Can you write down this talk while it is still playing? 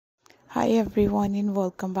Hi everyone and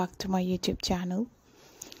welcome back to my YouTube channel.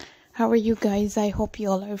 How are you guys? I hope you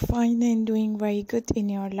all are fine and doing very good in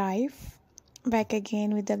your life. Back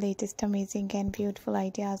again with the latest amazing and beautiful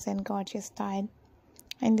ideas and gorgeous style.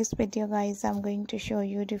 In this video guys, I'm going to show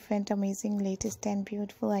you different amazing latest and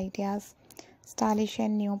beautiful ideas, stylish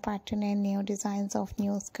and new pattern and new designs of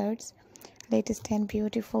new skirts, latest and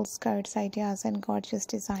beautiful skirts ideas and gorgeous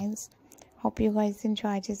designs. Hope you guys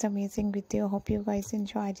enjoy this amazing video. Hope you guys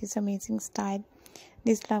enjoy this amazing style.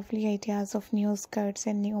 These lovely ideas of new skirts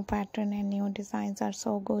and new pattern and new designs are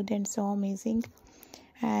so good and so amazing.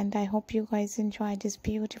 And I hope you guys enjoy this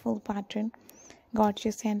beautiful pattern,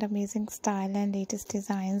 gorgeous and amazing style and latest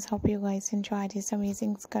designs. Hope you guys enjoy these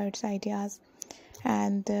amazing skirts ideas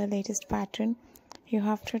and the latest pattern. You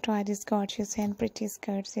have to try these gorgeous and pretty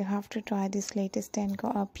skirts. You have to try this latest and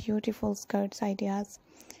beautiful skirts ideas.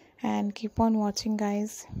 And keep on watching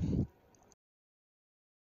guys.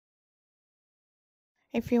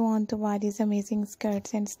 If you want to buy these amazing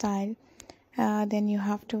skirts and style, then you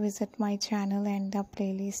have to visit my channel and the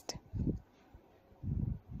playlist.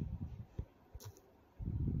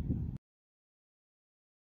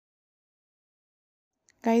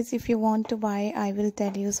 Guys, if you want to buy, I will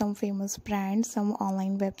tell you some famous brands, some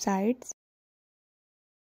online websites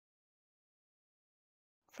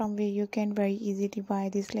from where you can very easily buy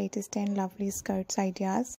these latest and lovely skirts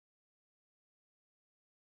ideas.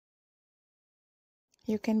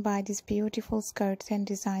 You can buy these beautiful skirts and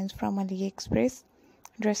designs from AliExpress,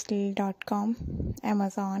 Dresslily.com,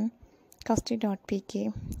 Amazon,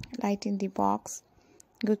 Custy.pk, Light in the Box,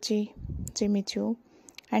 Gucci, Jimmy Choo,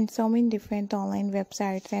 and so many different online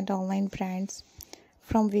websites and online brands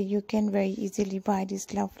from where you can very easily buy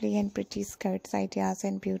these lovely and pretty skirts ideas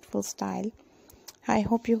and beautiful style. I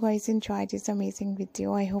hope you guys enjoy this amazing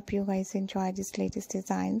video. I hope you guys enjoy these latest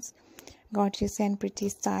designs, gorgeous and pretty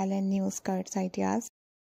style and new skirts ideas.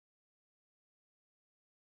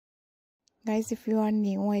 Guys, if you are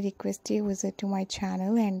new, I request you visit to my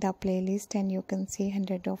channel and the playlist, and you can see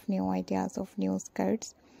hundreds of new ideas of new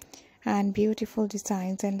skirts and beautiful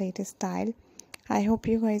designs and latest style. I hope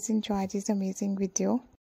you guys enjoy this amazing video.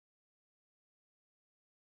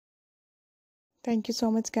 Thank you so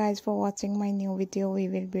much guys for watching my new video. We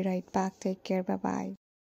will be right back. Take care. Bye bye.